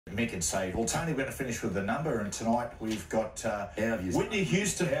Mick and say, well, Tony, we're going to finish with the number, and tonight we've got Whitney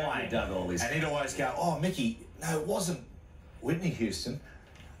Houston playing. Done all this? And he'd always go, oh, Mickey, no, it wasn't Whitney Houston.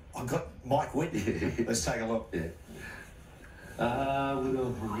 I got Mike Whitney. Let's take a look. Yeah. I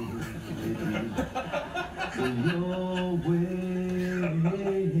will hold you in your way.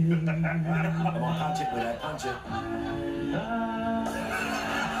 Come on, punch it, Widow, punch it.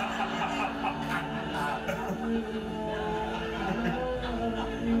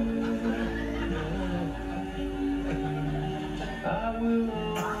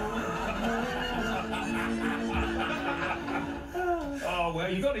 Oh,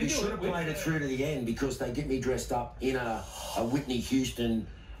 well, you got to. You should have played it through to the end, because they get me dressed up in a Whitney Houston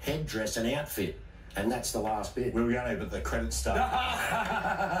headdress and outfit, and that's the last bit. We were going to, but the credits started.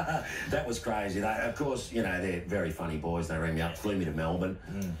 That was crazy. Of course, you know, they're very funny boys. They rang me up, flew me to Melbourne.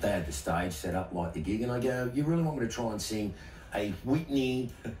 They had the stage set up like the gig, and I go, you really want me to try and sing a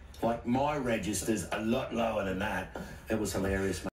Whitney, like my register's a lot lower than that? It was hilarious, mate.